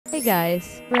Hey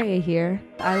guys, Rhea here.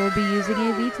 I will be using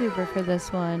a VTuber for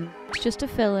this one. It's just a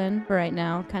fill-in for right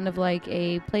now, kind of like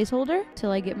a placeholder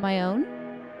till I get my own.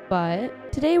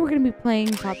 But today we're going to be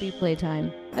playing Poppy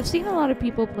Playtime. I've seen a lot of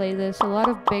people play this, a lot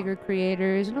of bigger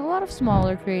creators and a lot of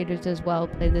smaller creators as well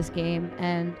play this game,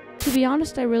 and to be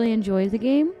honest, I really enjoy the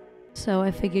game, so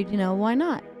I figured, why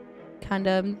not? Kind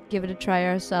of give it a try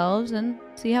ourselves and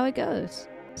see how it goes.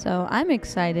 So I'm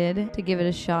excited to give it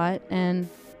a shot, and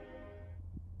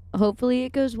hopefully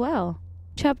it goes well.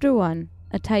 Chapter 1,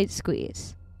 A Tight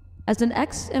Squeeze. As an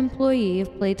ex-employee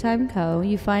of Playtime Co.,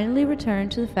 you finally return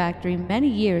to the factory many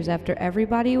years after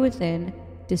everybody within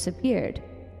disappeared.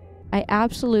 I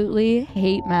absolutely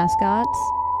hate mascots,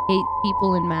 hate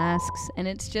people in masks, and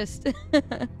it's just...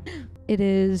 it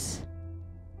is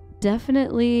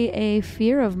definitely a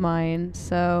fear of mine,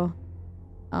 so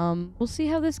we'll see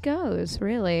how this goes,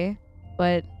 really.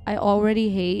 But I already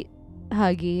hate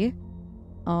Huggy.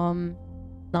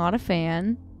 Not a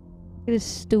fan. Look at his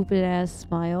stupid ass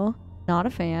smile. Not a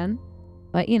fan.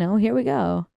 But, here we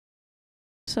go.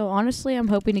 So, honestly, I'm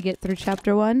hoping to get through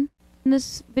chapter 1 in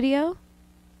this video.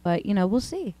 But, we'll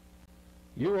see.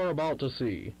 You are about to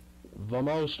see the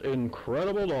most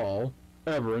incredible doll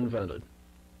ever invented.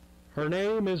 Her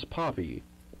name is Poppy,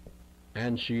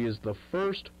 and she is the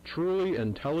first truly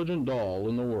intelligent doll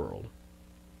in the world.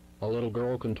 A little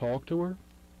girl can talk to her.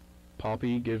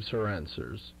 Poppy gives her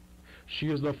answers.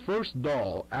 She is the first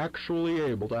doll actually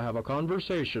able to have a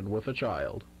conversation with a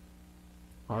child.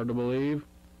 Hard to believe?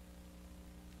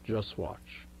 Just watch.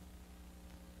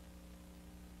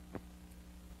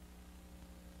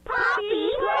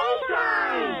 Poppy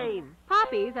Playtime!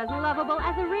 Poppy's as lovable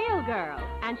as a real girl,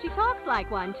 and she talks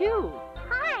like one, too.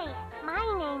 Hi,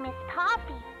 my name is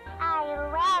Poppy. I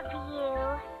love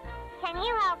you. Can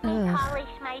you help me polish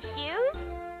my shoes?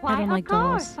 Why, don't like of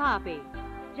course, dolls. Poppy.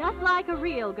 Just like a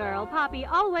real girl, Poppy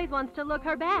always wants to look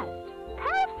her best.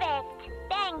 Perfect!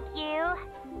 Thank you.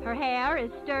 Her hair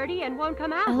is sturdy and won't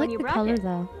come out I when like you the brush color, it,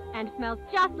 though. and smells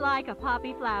just like a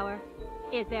poppy flower.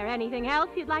 Is there anything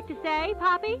else you'd like to say,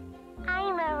 Poppy?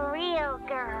 I'm a real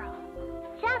girl.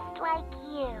 Just like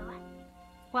you.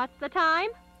 What's the time?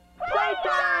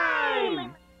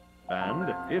 Playtime!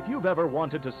 And if you've ever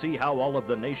wanted to see how all of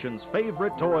the nation's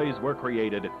favorite toys were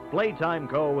created, Playtime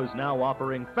Co. is now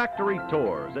offering factory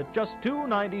tours at just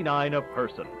 $2.99 a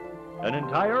person. An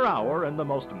entire hour in the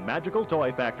most magical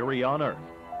toy factory on Earth.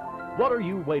 What are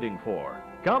you waiting for?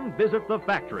 Come visit the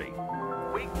factory.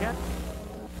 We can't...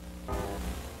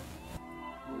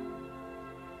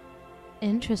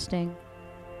 Interesting.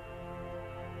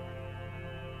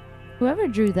 Whoever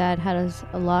drew that had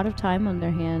a lot of time on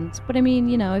their hands. But I mean,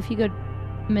 if you go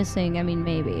missing, I mean,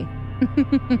 maybe.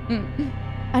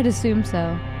 I'd assume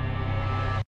so.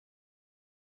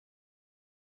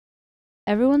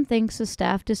 Everyone thinks the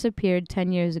staff disappeared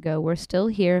 10 years ago. We're still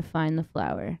here, find the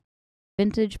flower.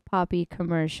 Vintage Poppy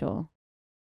commercial.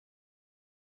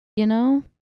 Yeah.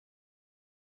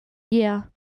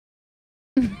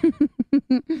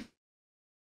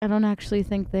 I don't actually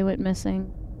think they went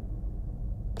missing.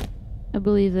 I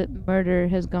believe that murder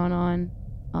has gone on.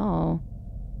 Oh.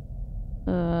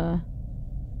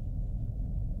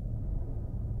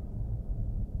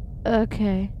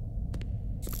 Okay.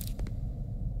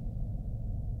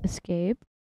 Escape.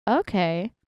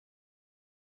 Okay.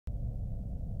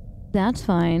 That's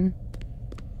fine.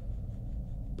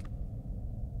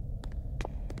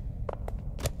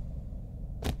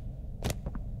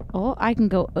 Oh, I can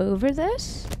go over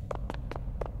this?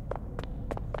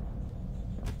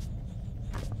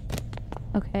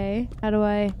 Okay, how do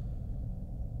I...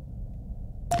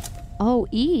 Oh,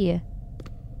 E.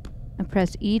 I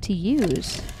press E to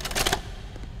use.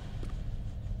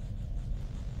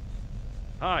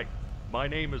 Hi, my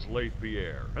name is Leif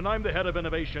Pierre, and I'm the head of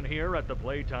innovation here at the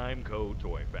Playtime Co.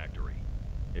 Toy Factory.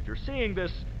 If you're seeing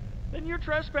this, then you're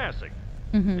trespassing.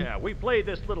 Yeah, we play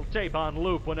this little tape on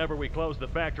loop whenever we close the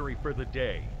factory for the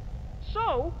day.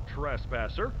 So,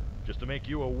 trespasser, just to make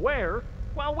you aware,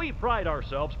 while we pride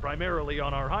ourselves primarily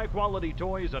on our high-quality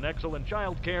toys and excellent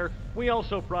child care, we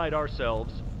also pride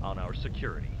ourselves on our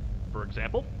security. For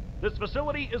example, this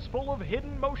facility is full of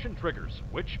hidden motion triggers,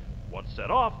 which, once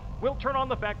set off, will turn on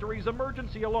the factory's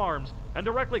emergency alarms and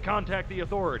directly contact the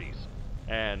authorities.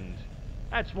 And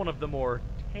that's one of the more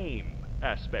tame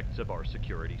aspects of our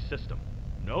security system.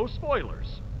 No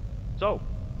spoilers. So,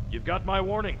 you've got my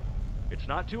warning. It's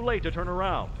not too late to turn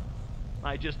around.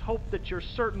 I just hope that you're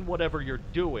certain whatever you're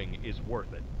doing is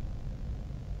worth it.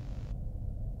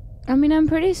 I mean, I'm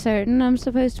pretty certain I'm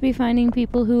supposed to be finding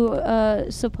people who,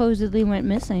 supposedly went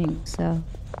missing, so...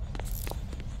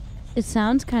 It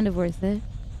sounds kind of worth it.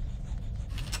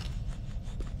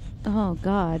 Oh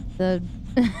god, the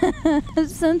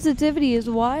sensitivity is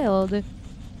wild.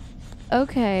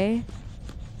 Okay.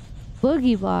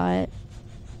 Boogie Bot.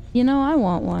 You know, I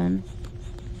want one.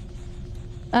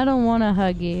 I don't want a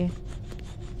Huggy.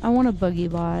 I want a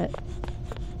Boogie Bot.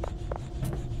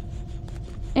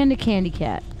 And a Candy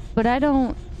Cat. But I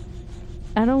don't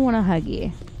want a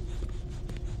Huggy.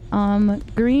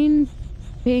 Green,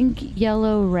 pink,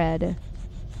 yellow, red.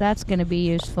 That's gonna be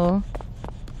useful.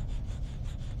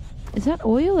 Is that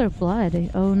oil or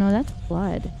blood? Oh no, that's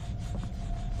blood.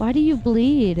 Why do you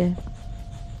bleed?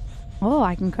 Oh,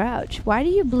 I can crouch. Why do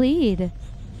you bleed?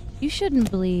 You shouldn't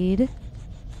bleed.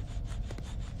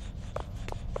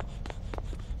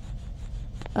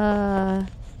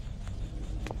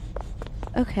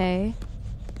 Okay.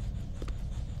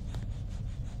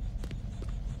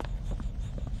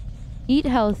 Eat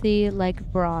healthy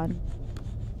like brawn.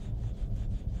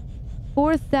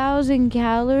 4,000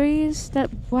 calories?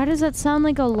 Why does that sound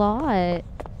like a lot?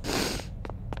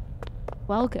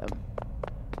 Welcome.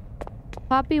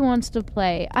 Poppy wants to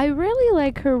play. I really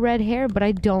like her red hair, but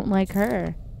I don't like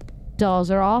her. Dolls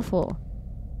are awful.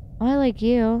 Oh, I like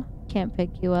you. Can't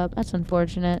pick you up. That's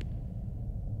unfortunate.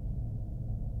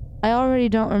 I already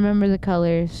don't remember the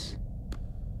colors.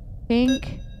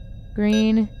 Pink,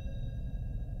 green.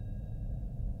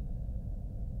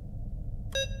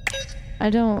 I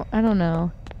don't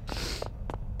know.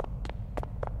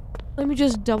 Let me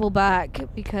just double back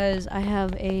because I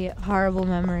have a horrible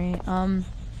memory.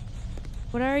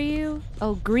 What are you?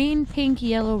 Oh, green, pink,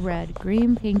 yellow, red.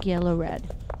 Green, pink, yellow,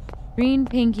 red. Green,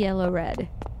 pink, yellow, red.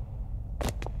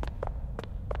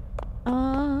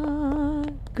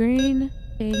 Green,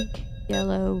 pink,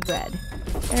 yellow, red.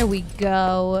 There we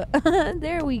go.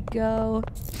 There we go.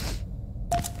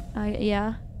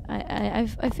 Yeah.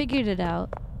 I figured it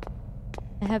out.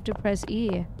 I have to press E.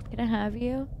 Can I have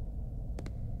you?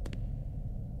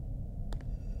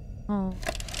 Oh.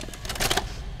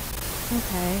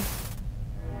 Okay.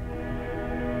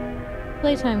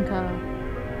 Playtime Co.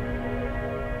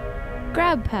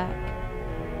 Grab pack.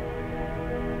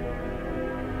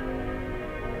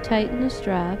 Tighten the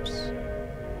straps.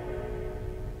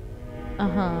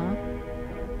 Uh-huh.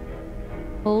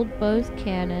 Hold both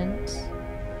cannons.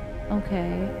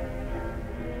 Okay.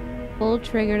 Pull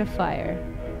trigger to fire.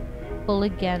 Pull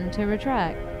again to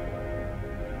retract.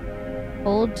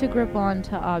 Hold to grip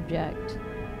onto object.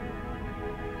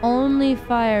 Only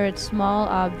fire at small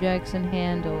objects and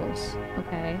handles.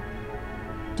 Okay.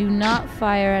 Do not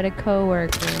fire at a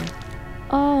coworker.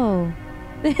 Oh.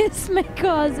 This may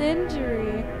cause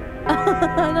injury.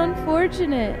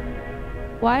 Unfortunate.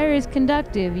 Wire is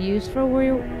conductive, used for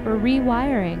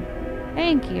rewiring.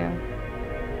 Thank you.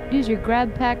 Use your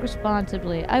grab pack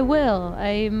responsibly. I will.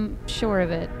 I'm sure of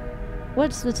it.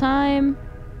 What's the time?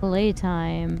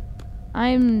 Playtime.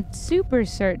 I'm super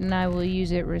certain I will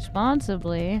use it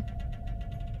responsibly.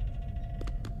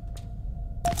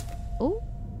 Oh.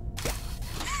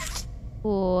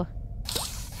 Oh.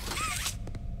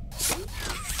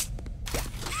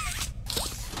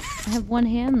 I have one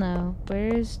hand though.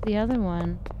 Where's the other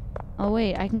one? Oh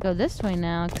wait, I can go this way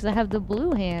now because I have the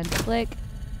blue hand. Click.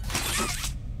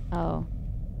 Oh.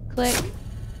 Click.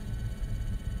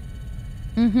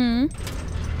 Mm-hmm.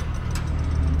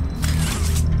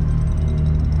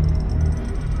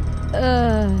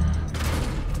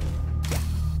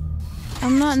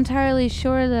 I'm not entirely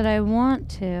sure that I want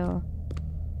to.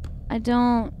 I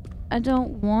don't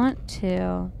want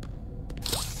to.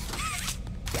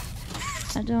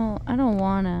 I don't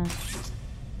wanna.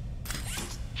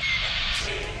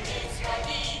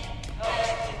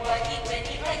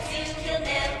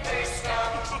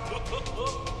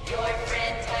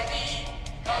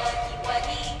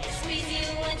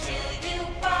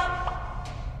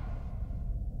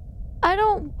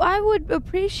 I would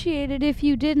appreciate it if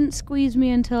you didn't squeeze me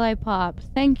until I pop.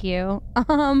 Thank you.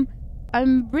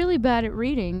 I'm really bad at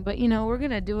reading, but you know, we're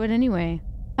gonna do it anyway.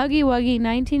 Huggy Wuggy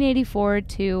 1984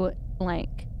 to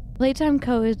blank. Playtime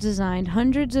Co. has designed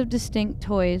hundreds of distinct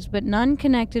toys, but none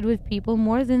connected with people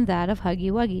more than that of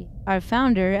Huggy Wuggy. Our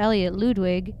founder, Elliot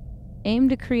Ludwig, aimed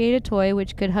to create a toy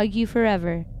which could hug you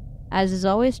forever. As is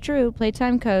always true,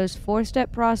 Playtime Co.'s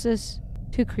four-step process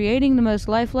to creating the most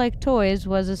lifelike toys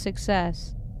was a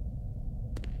success.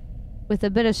 With a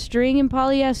bit of string and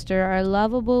polyester, our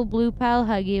lovable blue pal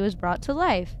Huggy was brought to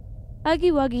life.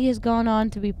 Huggy Wuggy has gone on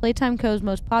to be Playtime Co.'s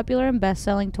most popular and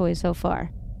best-selling toy so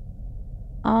far.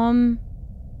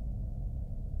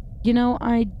 You know,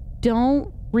 I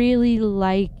don't really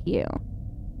like you.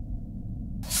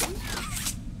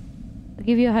 I'll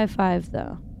give you a high five,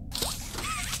 though.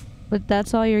 But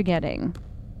that's all you're getting.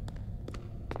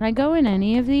 Can I go in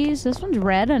any of these? This one's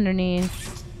red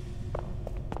underneath.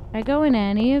 Can I go in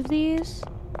any of these?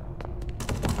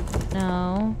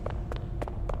 No.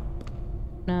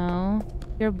 No.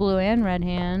 You're blue and red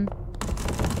hand.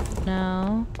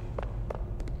 No.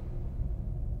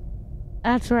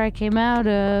 That's where I came out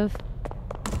of.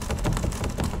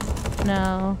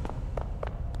 No.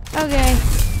 Okay.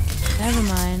 Never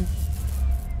mind.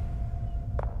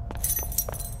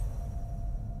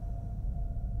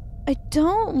 I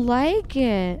don't like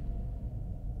it.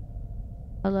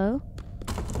 Hello?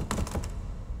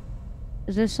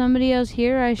 Is there somebody else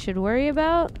here I should worry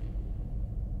about?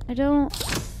 I don't... I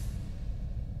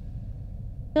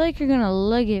feel like you're gonna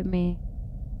look at me.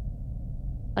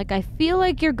 Like, I feel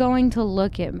like you're going to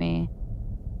look at me.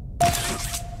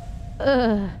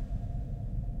 Ugh.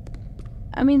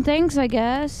 I mean, thanks, I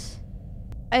guess.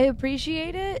 I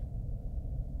appreciate it.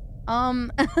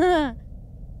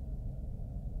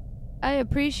 I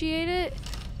appreciate it.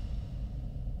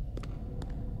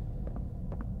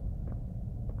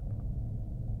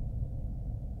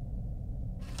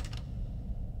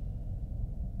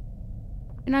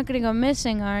 You're not gonna go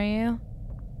missing, are you?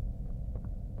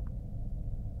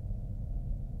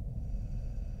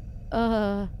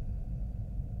 I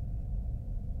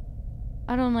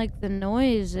don't like the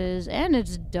noises, and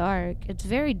it's dark. It's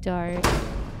very dark.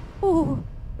 Ooh.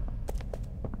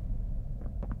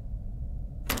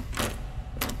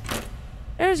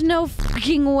 There's no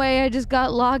fucking way I just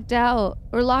got locked out.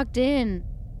 Or locked in.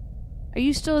 Are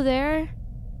you still there?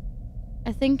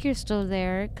 I think you're still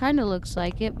there. It kinda looks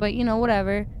like it, but you know,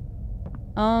 whatever.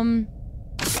 Oh.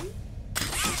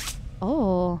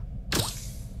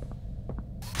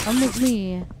 Come with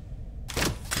me.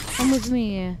 Come with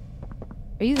me.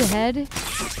 Are you the head?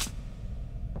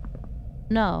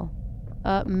 No.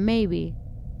 Maybe.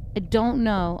 I don't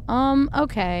know.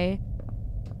 Okay.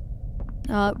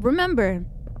 Remember,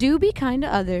 do be kind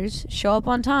to others, show up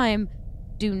on time,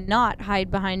 do not hide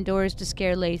behind doors to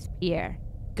scare Laith Pierre.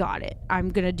 Got it. I'm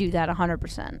gonna do that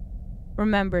 100%.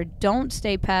 Remember, don't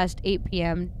stay past 8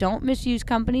 p.m., don't misuse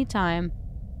company time,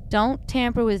 don't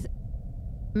tamper with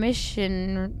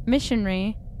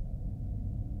missionary,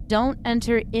 don't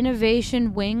enter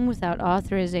innovation wing without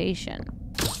authorization.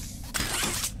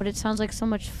 But it sounds like so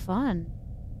much fun.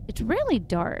 It's really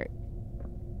dark.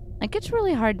 Like, it's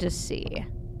really hard to see.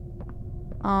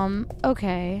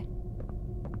 Okay.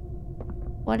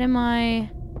 What am I...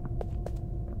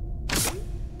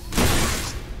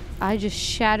 I just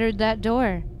shattered that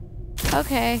door.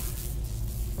 Okay.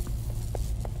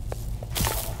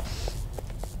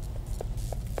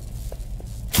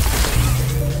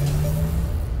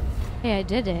 Hey, I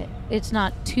did it. It's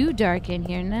not too dark in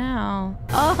here now.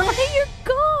 Oh, you're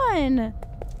gone!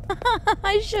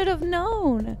 I should have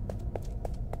known.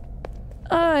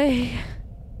 I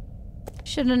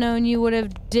should have known you would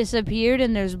have disappeared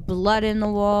and there's blood in the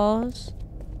walls.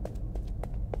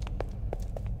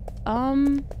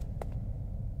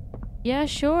 Yeah,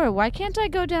 sure. Why can't I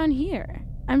go down here?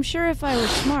 I'm sure if I was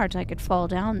smart, I could fall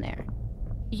down there.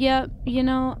 Yep, you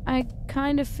know, I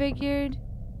kind of figured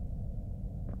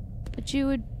that you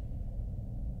would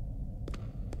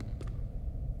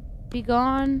be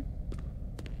gone.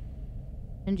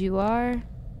 And you are.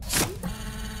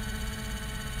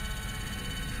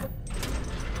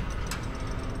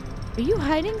 Are you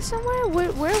hiding somewhere?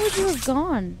 Where would you have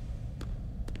gone?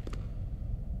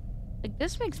 Like,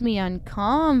 this makes me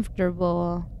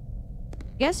uncomfortable.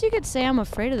 I guess you could say I'm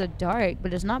afraid of the dark,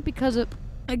 but it's not because of...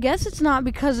 I guess it's not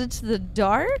because it's the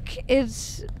dark.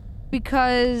 It's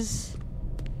because...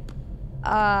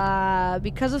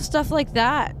 because of stuff like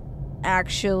that,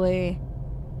 actually.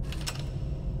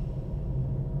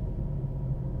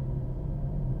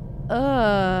 You're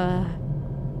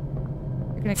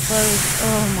gonna close...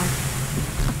 Oh my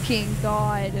fucking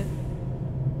god.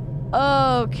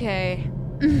 Okay.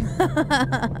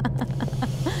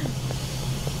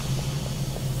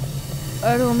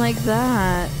 I don't like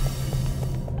that.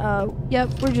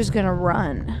 Yep, we're just gonna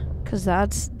run. Because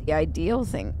that's the ideal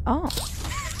thing. Oh.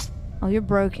 Oh, you're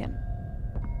broken.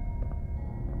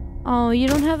 Oh, you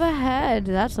don't have a head.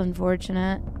 That's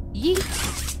unfortunate.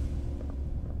 Yeet.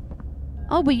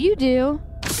 Oh, but you do.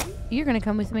 You're gonna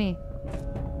come with me.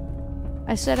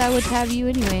 I said I would have you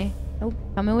anyway. Nope,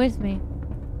 coming with me.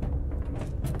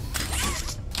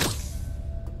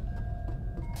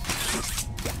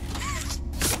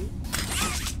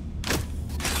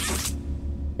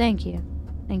 Thank you.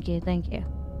 Thank you, thank you.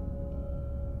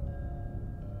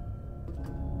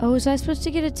 Oh, was I supposed to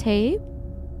get a tape?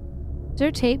 Is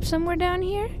there tape somewhere down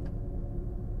here?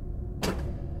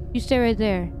 You stay right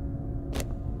there.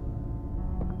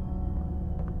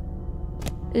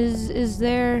 Is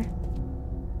there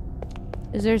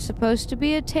supposed to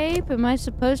be a tape? Am I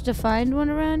supposed to find one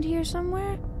around here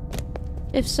somewhere?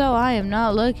 If so, I am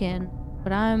not looking,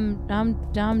 but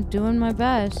I'm doing my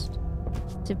best.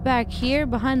 Is it back here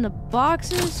behind the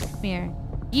boxes? Come here.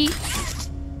 Yeet.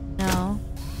 No.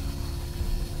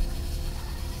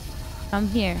 Come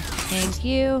here. Thank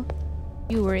you.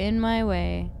 You were in my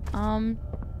way.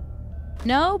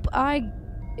 Nope. I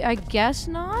guess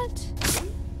not.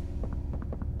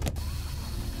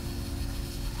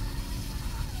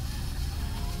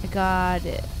 I got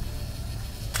it.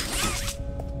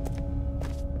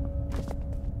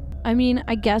 I mean,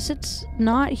 I guess it's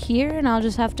not here and I'll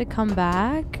just have to come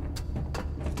back.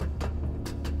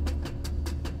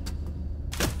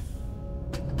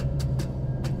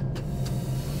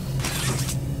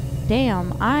 Damn,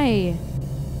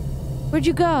 where'd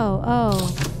you go? Oh.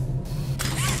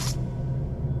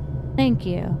 Thank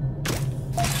you.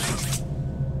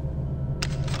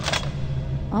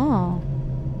 Oh.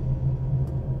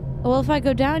 Well, if I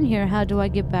go down here, how do I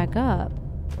get back up?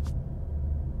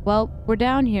 Well, we're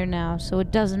down here now, so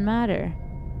it doesn't matter.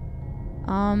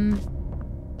 Oh,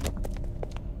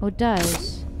 it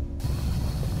does.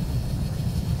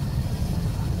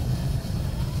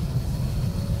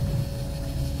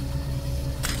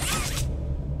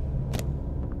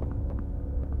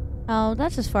 Oh,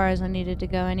 that's as far as I needed to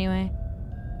go anyway.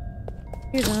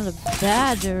 Here's another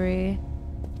battery.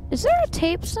 Is there a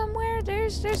tape somewhere?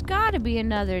 There's gotta be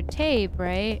another tape,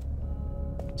 right?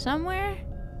 Somewhere?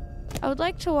 I would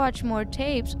like to watch more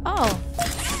tapes. Oh,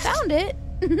 found it.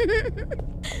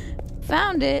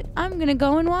 Found it. I'm gonna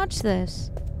go and watch this.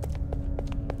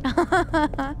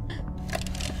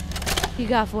 You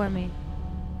got for me?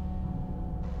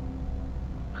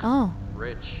 Oh.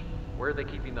 Rich, where are they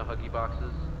keeping the Huggy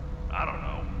boxes? I don't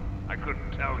know. I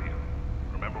couldn't tell you.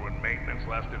 Remember when maintenance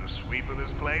last did a sweep of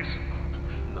this place?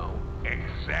 No.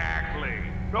 Exactly.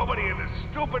 Nobody in this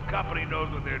stupid company knows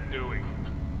what they're doing.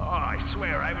 Oh, I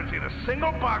swear, I haven't seen a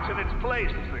single box in its place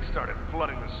since they started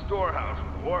flooding the storehouse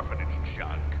with orphanage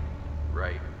junk.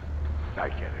 Right. I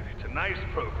get it. It's a nice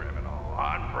program and all,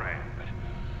 on brand, but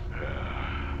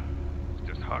it's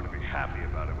just hard to be happy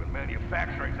about it when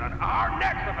manufacturing's on our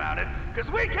necks about it, because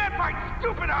we can't find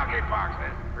stupid Huggy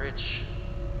boxes. Rich.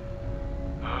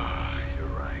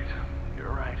 You're right.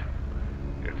 You're right.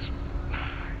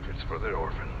 It's for the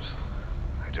orphans.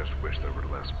 I just wish there were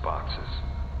less boxes.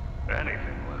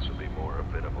 Anything less would be more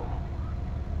habitable.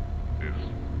 Is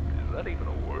that even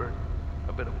a word?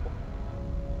 Habitable.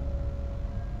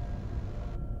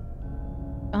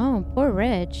 Oh, poor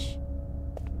Rich.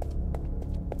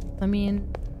 I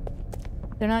mean,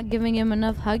 they're not giving him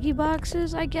enough Huggy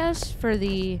boxes, I guess, for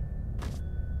the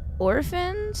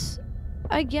orphans,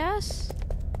 I guess?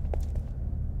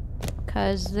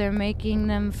 'Cause they're making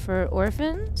them for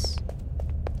orphans?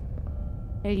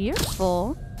 Hey, you're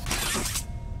full.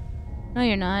 No,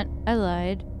 you're not. I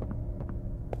lied.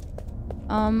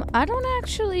 I don't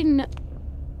actually know.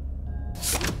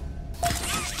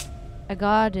 I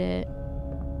got it.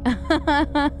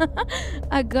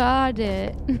 I got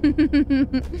it.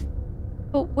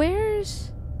 But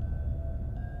where's...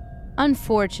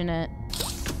 Unfortunate.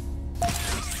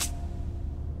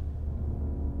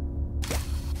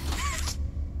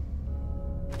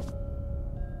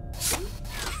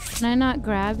 Can I not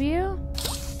grab you?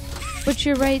 But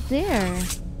you're right there.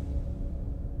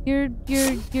 You're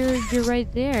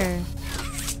right there.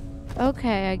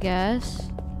 Okay, I guess.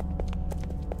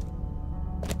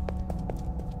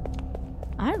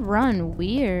 I run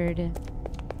weird.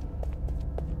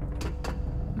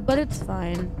 But it's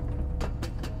fine.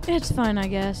 It's fine, I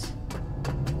guess.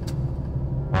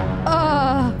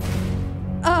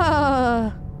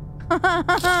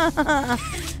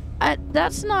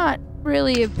 That's not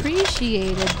really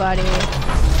appreciated, buddy.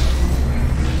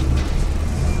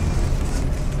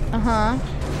 Uh-huh.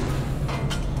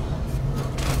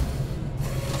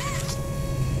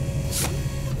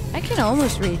 I can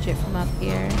almost reach it from up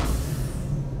here.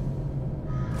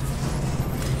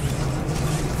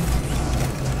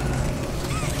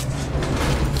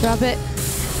 Drop it.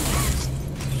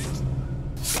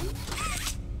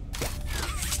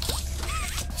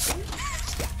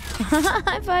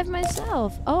 High five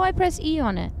myself. Oh, I press E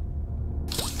on it.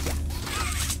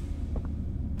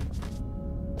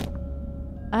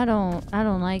 I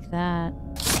don't like that.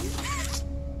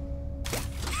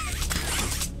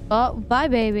 Oh, bye,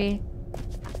 baby.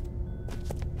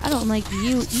 I don't like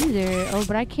you either. Oh,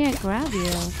 but I can't grab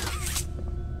you.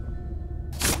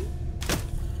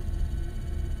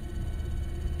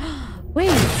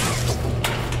 Wait.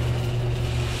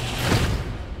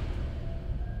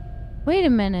 Wait a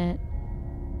minute.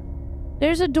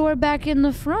 There's a door back in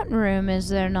the front room, is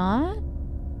there not?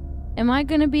 Am I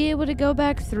gonna be able to go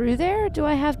back through there, or do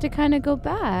I have to kind of go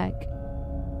back?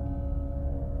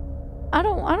 I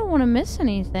don't want to miss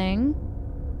anything.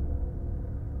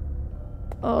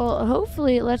 Oh,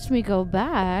 hopefully it lets me go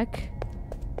back.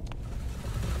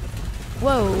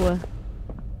 Whoa.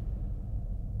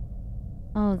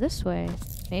 Oh, this way.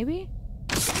 Maybe?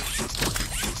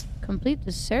 Complete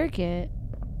the circuit.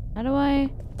 How do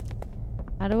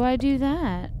I do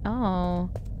that? Oh.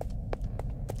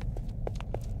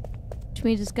 Which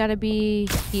means it's gotta be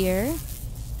here.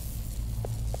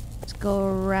 Let's go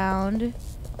around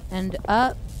and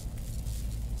up.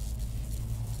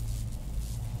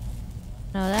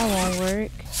 No, that won't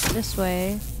work. This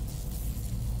way.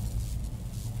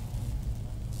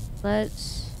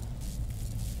 Let's...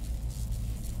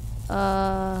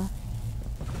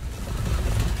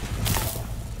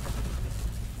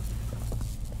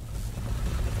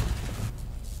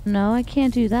 No, I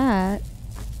can't do that.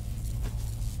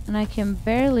 And I can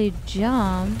barely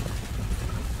jump.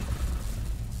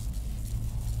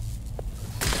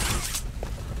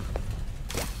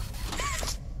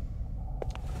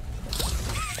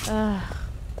 Ugh.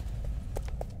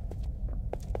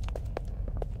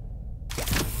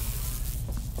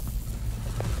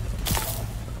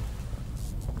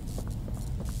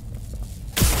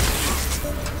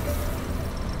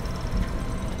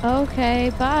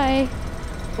 Okay, bye.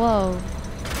 Whoa.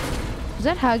 Was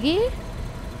that Huggy?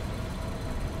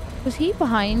 Was he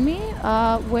behind me?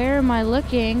 Where am I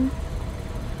looking?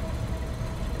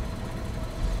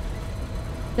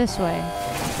 This way.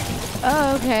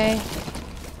 Oh, okay.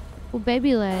 Oh,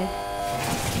 baby leg.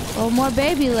 Oh, more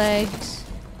baby legs.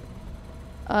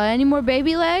 Any more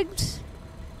baby legs?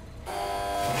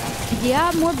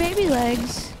 Yeah, more baby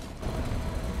legs.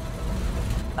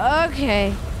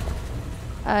 Okay.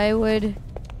 I would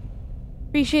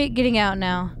appreciate getting out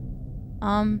now.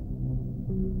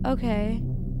 Okay.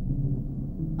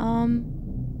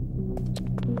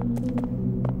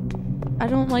 I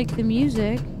don't like the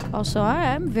music. Also,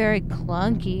 I'm very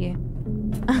clunky.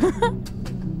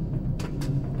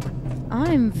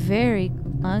 I'm very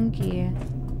clunky.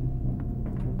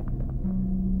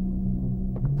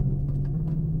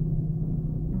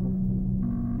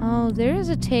 Oh, there is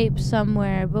a tape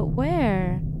somewhere, but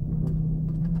where?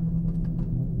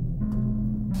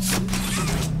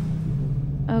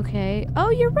 Okay. Oh,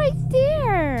 you're right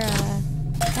there!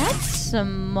 That's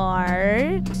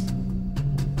smart.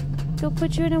 Go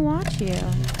put you in and watch you.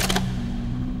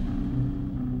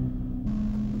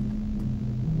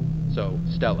 So,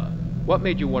 Stella, what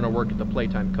made you want to work at the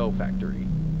Playtime Co. factory?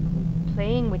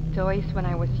 Playing with toys when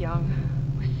I was young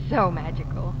was so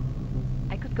magical.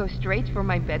 I could go straight from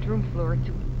my bedroom floor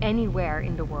to anywhere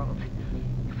in the world.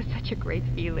 It was such a great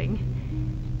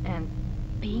feeling. And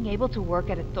being able to work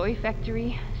at a toy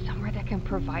factory, somewhere that can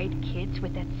provide kids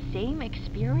with that same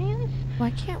experience?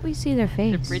 Why can't we see their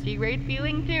face? It's a pretty great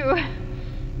feeling too.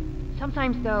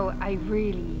 Sometimes though, I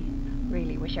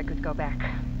really wish I could go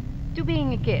back. To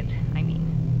being a kid, I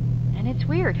mean. And it's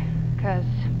weird, because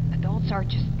adults are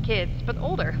just kids, but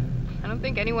older. I don't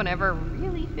think anyone ever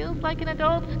really feels like an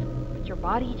adult, but your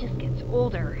body just gets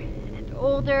older and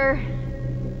older,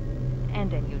 and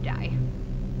then you die.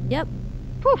 Yep.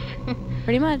 Poof!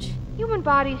 Pretty much. Human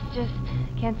bodies just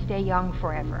can't stay young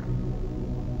forever.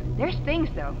 There's things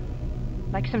though,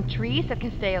 like some trees that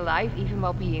can stay alive even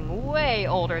while being way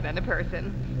older than a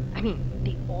person. I mean,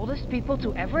 the oldest people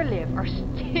to ever live are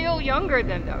still younger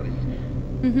than those.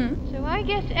 Mm-hmm. So I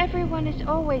guess everyone is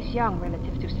always young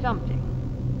relative to something.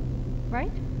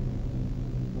 Right?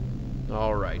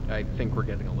 Alright, I think we're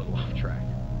getting a little off track.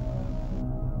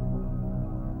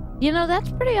 You know, that's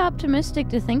pretty optimistic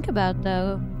to think about,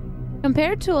 though.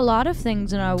 Compared to a lot of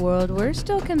things in our world, we're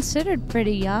still considered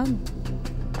pretty young.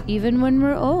 Even when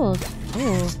we're old.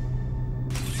 Oh.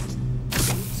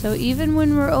 So even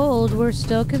when we're old, we're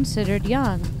still considered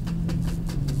young.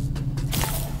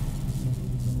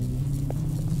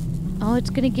 Oh,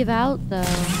 it's gonna give out, though.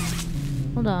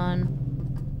 Hold on.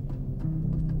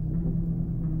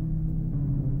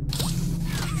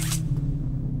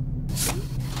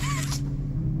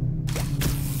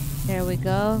 There we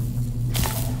go.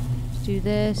 Let's do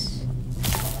this.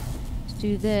 Let's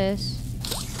do this.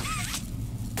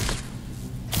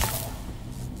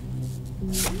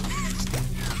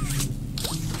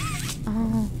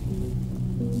 Oh.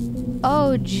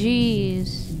 Oh,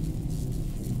 jeez.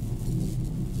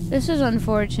 This is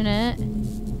unfortunate.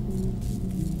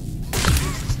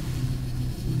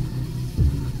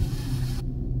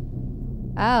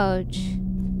 Ouch.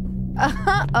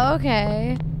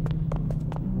 Okay.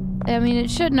 I mean,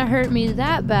 it shouldn't have hurt me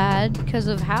that bad because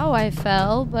of how I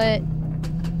fell, but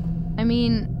I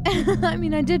mean,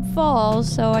 I did fall,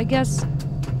 so I guess,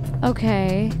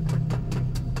 okay.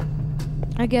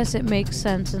 I guess it makes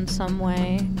sense in some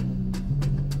way.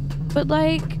 But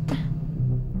like,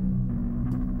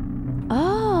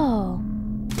 oh,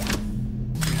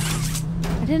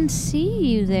 I didn't see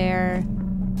you there.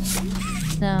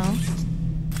 No.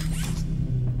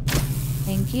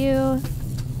 Thank you.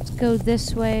 Let's go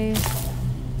this way.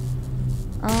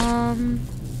 I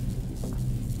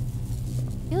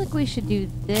feel like we should do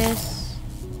this.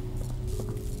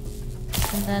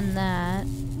 And then that.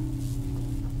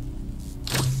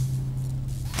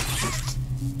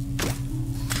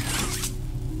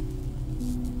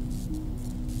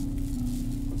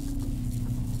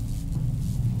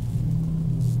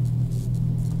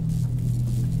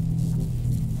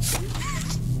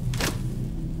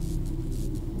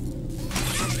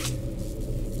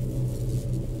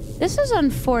 This is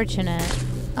unfortunate.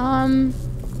 I'm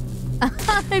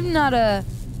not a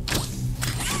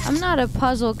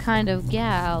puzzle kind of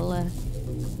gal.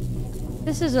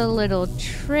 This is a little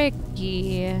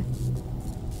tricky.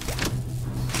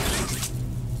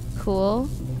 Cool.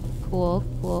 Cool,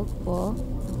 cool, cool.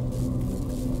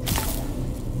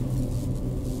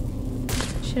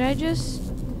 Should I just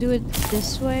do it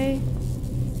this way?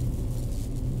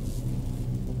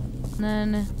 And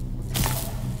then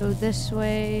go this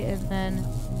way, and then...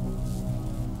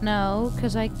 No,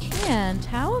 because I can't.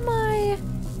 How am I...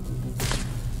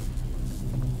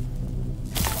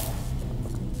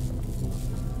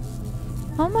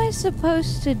 How am I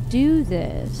supposed to do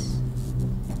this?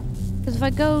 Because if I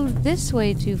go this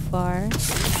way too far, it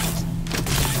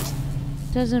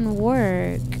doesn't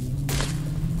work.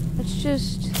 Let's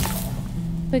just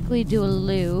quickly do a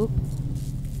loop.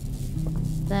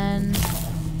 Then...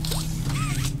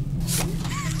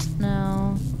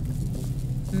 No.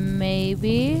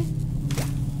 Maybe.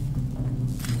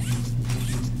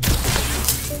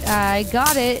 I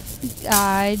got it.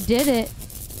 I did it.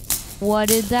 What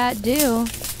did that do?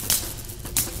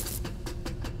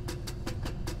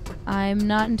 I'm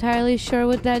not entirely sure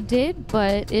what that did,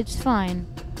 but it's fine.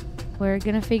 We're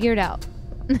gonna figure it out.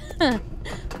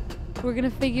 We're gonna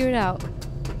figure it out.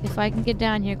 If I can get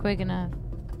down here quick enough.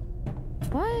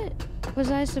 What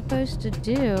was I supposed to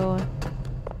do?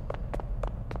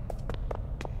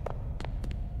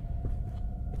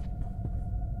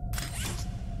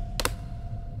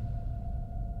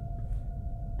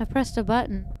 I pressed a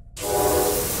button.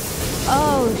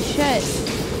 Oh, shit.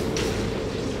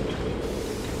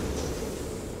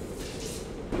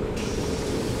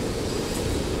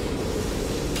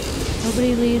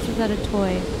 Nobody leaves without a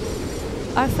toy.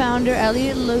 Our founder,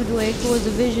 Elliot Ludwig, was a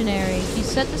visionary. He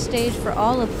set the stage for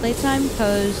all of Playtime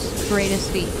Co.'s greatest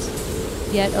feats.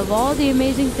 Yet, of all the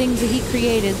amazing things that he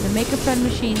created, the Make-A-Friend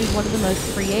machine is one of the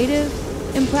most creative,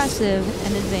 impressive,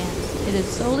 and advanced. It is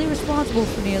solely responsible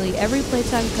for nearly every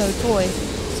Playtime Co. toy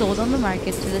sold on the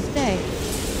market to this day.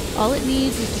 All it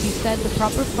needs is to be fed the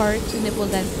proper parts, and it will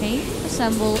then paint,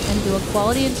 assemble, and do a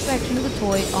quality inspection of the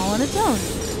toy all on its own.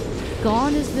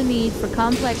 Gone is the need for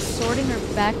complex sorting or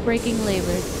back-breaking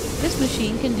labor. This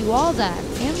machine can do all that,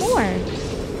 and more.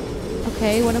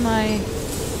 Okay, what am I...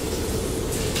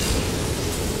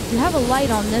 You have a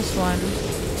light on this one.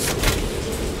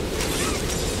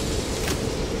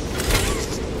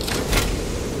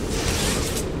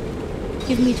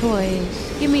 Give me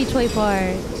toys. Give me toy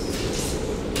parts.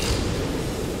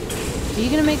 Are you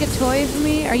gonna make a toy for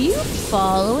me? Are you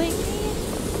following me?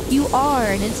 You are,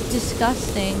 and it's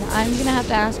disgusting. I'm gonna have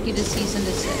to ask you to cease and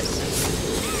desist.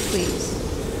 Please.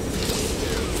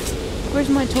 Where's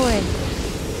my toy?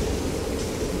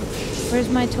 Where's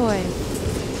my toy?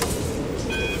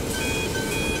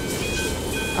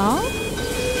 Oh?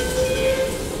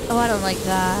 Oh, I don't like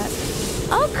that.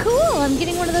 Oh, cool! I'm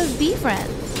getting one of those bee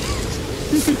friends.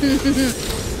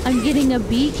 I'm getting a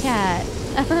bee cat.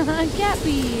 A cat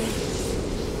bee.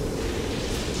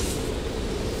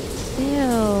 Ew,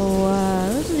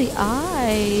 those are the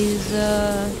eyes.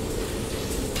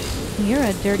 You're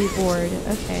a dirty board.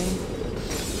 Okay.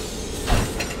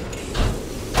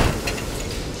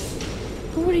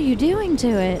 What are you doing to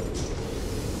it?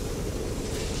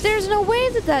 There's no way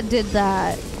that that did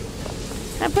that.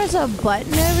 Can I press a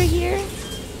button over here?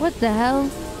 What the hell?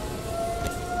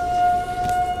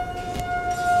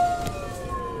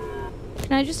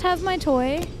 Can I just have my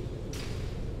toy?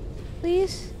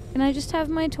 Please? Can I just have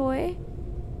my toy?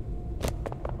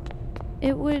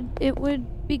 It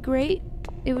would be great.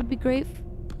 It would be great.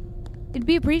 It'd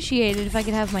be appreciated if I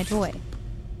could have my toy.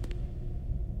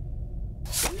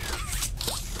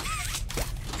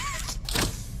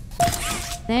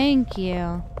 Thank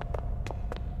you.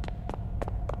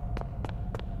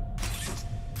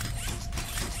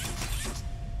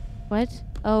 What?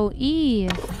 Oh, E.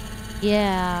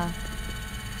 Yeah.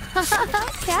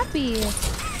 Cappy.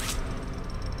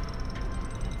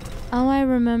 Oh, I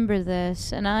remember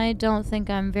this, and I don't think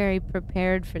I'm very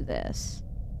prepared for this.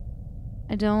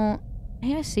 I don't...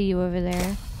 Hey, I see you over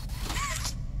there.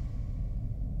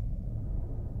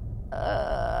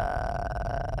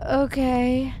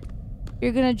 Okay.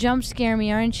 You're gonna jump scare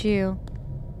me, aren't you?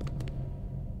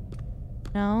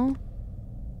 No?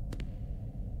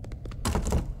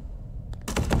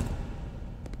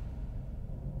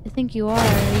 I think you are.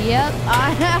 Yep,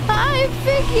 I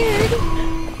figured.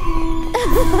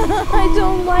 I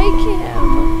don't like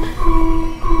him.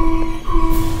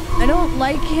 I don't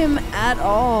like him at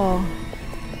all.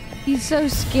 He's so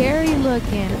scary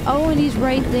looking. Oh, and he's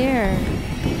right there.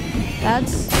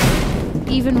 That's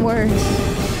even worse.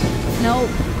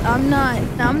 Nope, I'm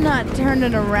not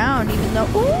turning around even though.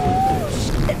 Ooh,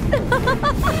 shit.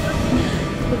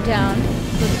 Put down,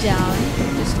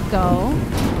 just go.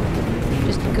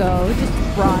 Just go, just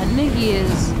run. He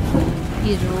is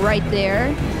right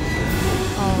there.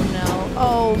 Oh no.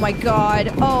 Oh my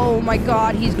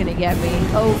god, he's gonna get me.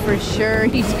 Oh, for sure,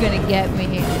 he's gonna get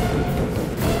me.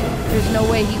 There's no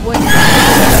way he wouldn't. Oh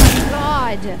my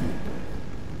god.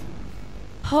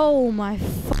 Oh my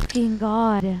fucking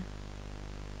god.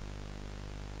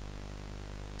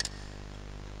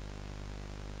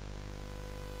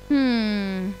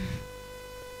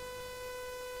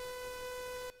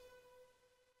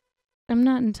 I'm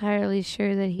not entirely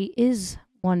sure that he is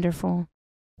wonderful.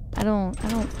 I don't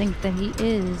think that he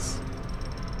is.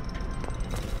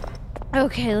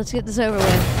 Okay, let's get this over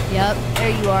with. Yep,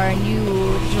 there you are, and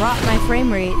you dropped my frame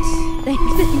rates.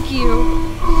 Thank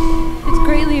you. It's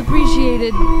greatly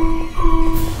appreciated.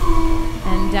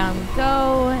 And down we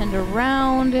go, and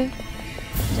around.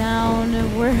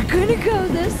 Down. We're gonna go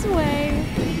this way.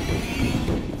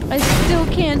 I still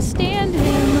can't stand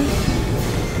him.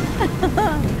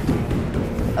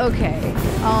 Okay.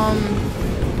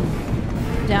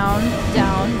 Down,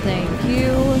 thank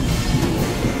you.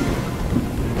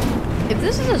 If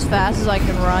this is as fast as I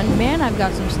can run, man, I've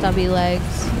got some stubby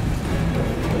legs.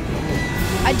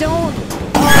 I don't...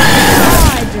 Oh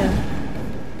my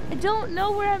god! I don't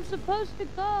know where I'm supposed to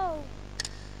go.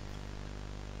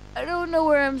 I don't know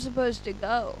where I'm supposed to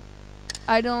go.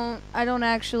 I don't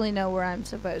actually know where I'm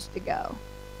supposed to go.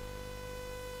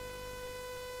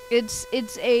 It's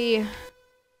a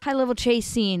high-level chase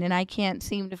scene, and I can't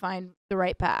seem to find the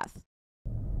right path.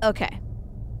 Okay.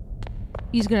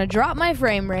 He's gonna drop my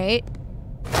frame rate.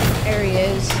 There he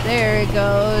is. There it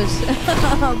goes.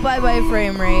 Bye-bye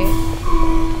frame rate.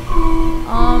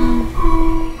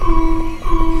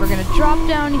 We're gonna drop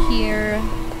down here.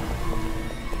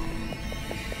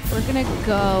 We're gonna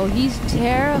go. He's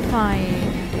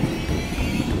terrifying.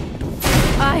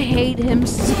 I hate him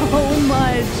so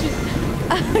much.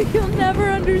 You'll never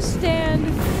understand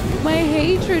my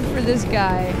hatred for this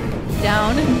guy.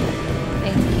 Down.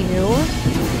 Thank you.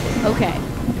 Okay.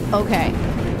 Okay.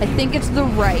 I think it's the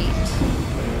right.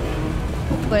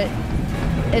 But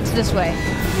it's this way.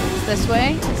 It's this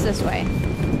way. It's this way.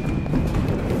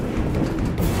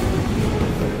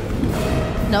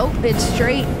 Nope, it's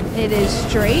straight. It is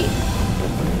straight.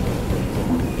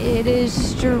 It is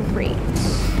straight.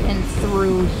 And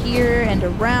through here and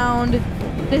around.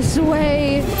 This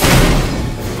way.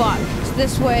 Fuck. It's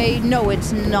this way. No,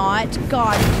 it's not.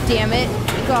 God damn it.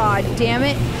 God damn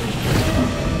it.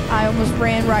 I almost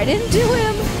ran right into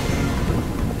him.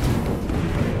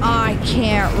 I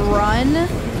can't run.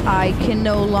 I can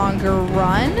no longer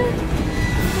run.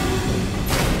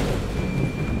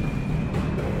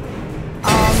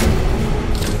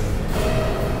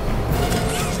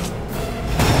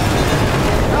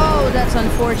 Oh, that's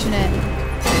unfortunate.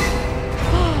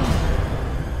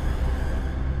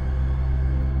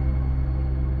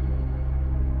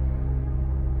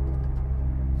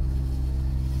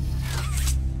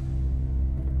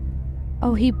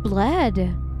 Oh, he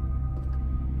bled.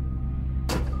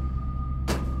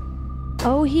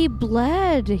 Oh, he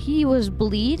bled. He was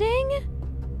bleeding?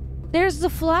 There's the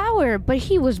flower, but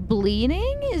he was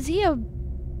bleeding? Is he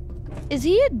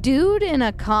a dude in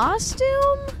a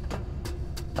costume?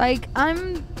 Like,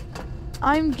 I'm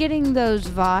getting those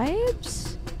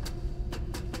vibes.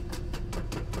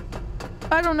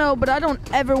 I don't know, but I don't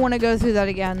ever want to go through that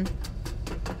again.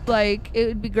 Like, it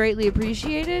would be greatly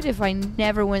appreciated if I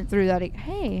never went through that again.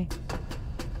 Hey.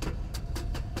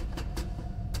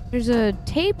 There's a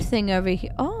tape thing over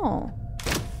here. Oh.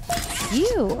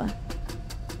 You.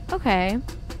 Okay.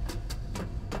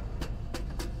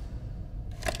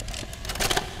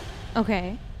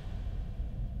 Okay.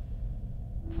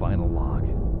 Final log.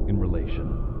 In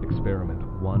relation, experiment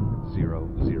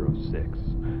 1006,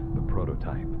 the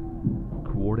prototype.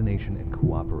 Coordination and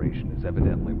cooperation is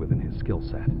evidently within his skill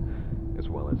set, as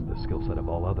well as the skill set of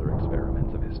all other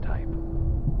experiments of his type.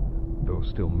 Though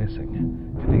still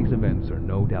missing, today's events are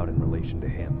no doubt in relation to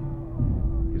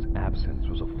him. His absence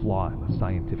was a flaw in the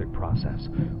scientific process,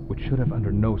 which should have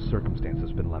under no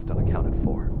circumstances been left unaccounted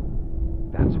for.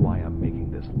 That's why I'm making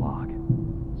this log,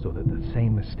 so that the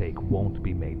same mistake won't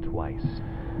be made twice.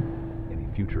 Any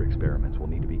future experiments will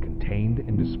need to be contained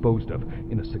and disposed of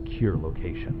in a secure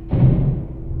location.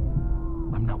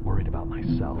 I'm not worried about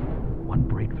myself. One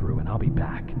breakthrough and I'll be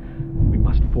back. We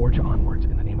must forge onwards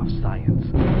in the name of science,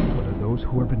 whether those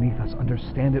who are beneath us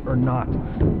understand it or not.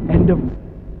 End of...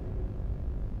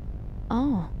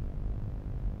 Oh.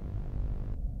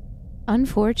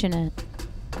 Unfortunate.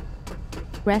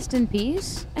 Rest in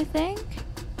peace, I think?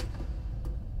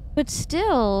 But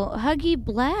still, Huggy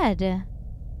bled.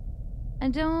 I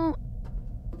don't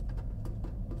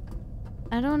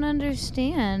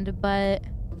understand, but...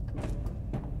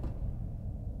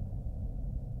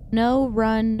 No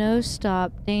run, no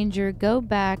stop, danger, go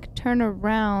back, turn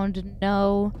around,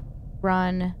 no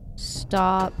run,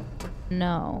 stop,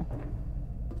 no.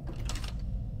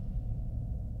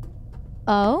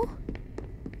 Oh?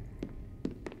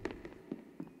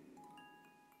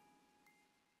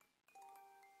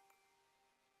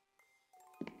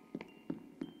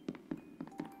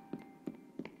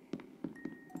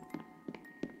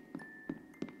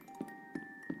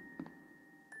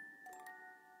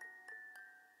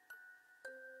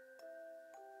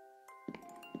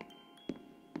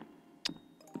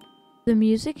 The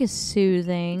music is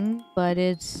soothing, but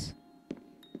it's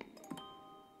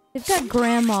got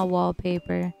grandma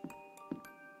wallpaper.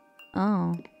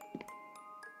 Oh.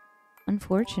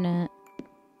 Unfortunate.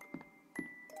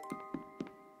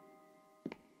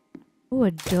 Ooh,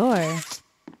 a door.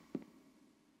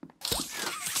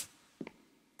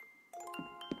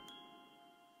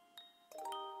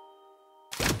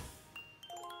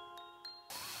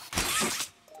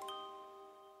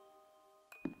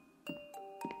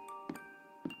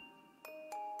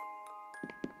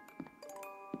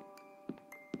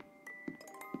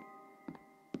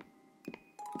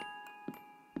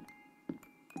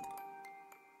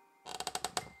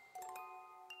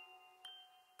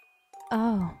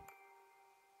 Oh.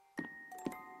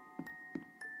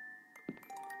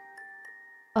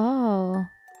 Oh.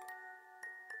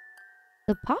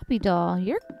 The Poppy doll.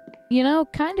 You're, you know,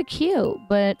 kind of cute,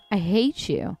 but I hate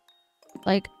you.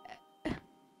 Like...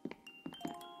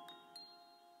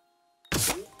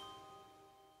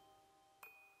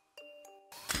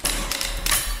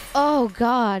 Oh,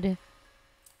 God.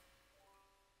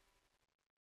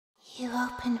 You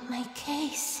opened my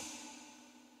case.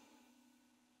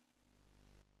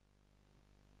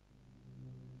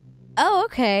 Oh,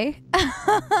 okay.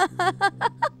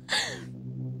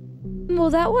 Well,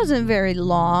 that wasn't very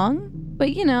long,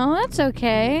 but you know, that's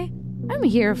okay. I'm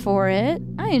here for it.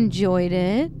 I enjoyed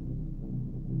it.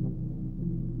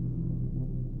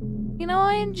 You know,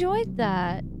 I enjoyed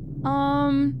that.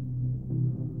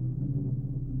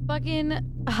 Fucking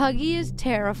Huggy is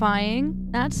terrifying.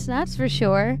 That's for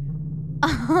sure.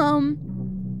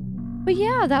 But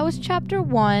yeah, that was chapter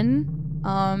 1.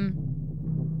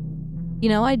 You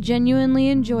know, I genuinely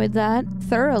enjoyed that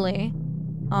thoroughly.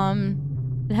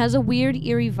 It has a weird,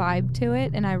 eerie vibe to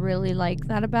it, and I really like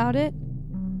that about it.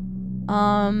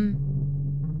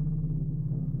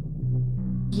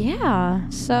 Yeah,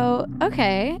 so,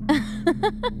 okay.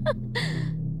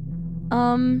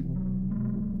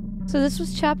 So this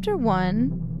was chapter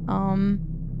 1.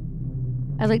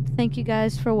 I'd like to thank you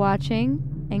guys for watching.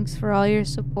 Thanks for all your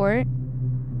support.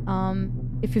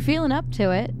 If you're feeling up to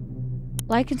it,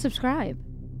 like and subscribe.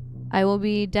 I will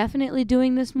be definitely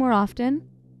doing this more often.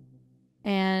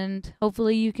 And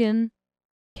hopefully you can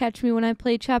catch me when I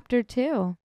play chapter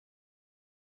 2.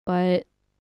 But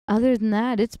other than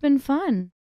that, it's been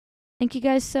fun. Thank you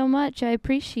guys so much. I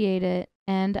appreciate it.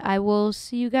 And I will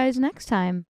see you guys next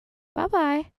time.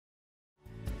 Bye-bye.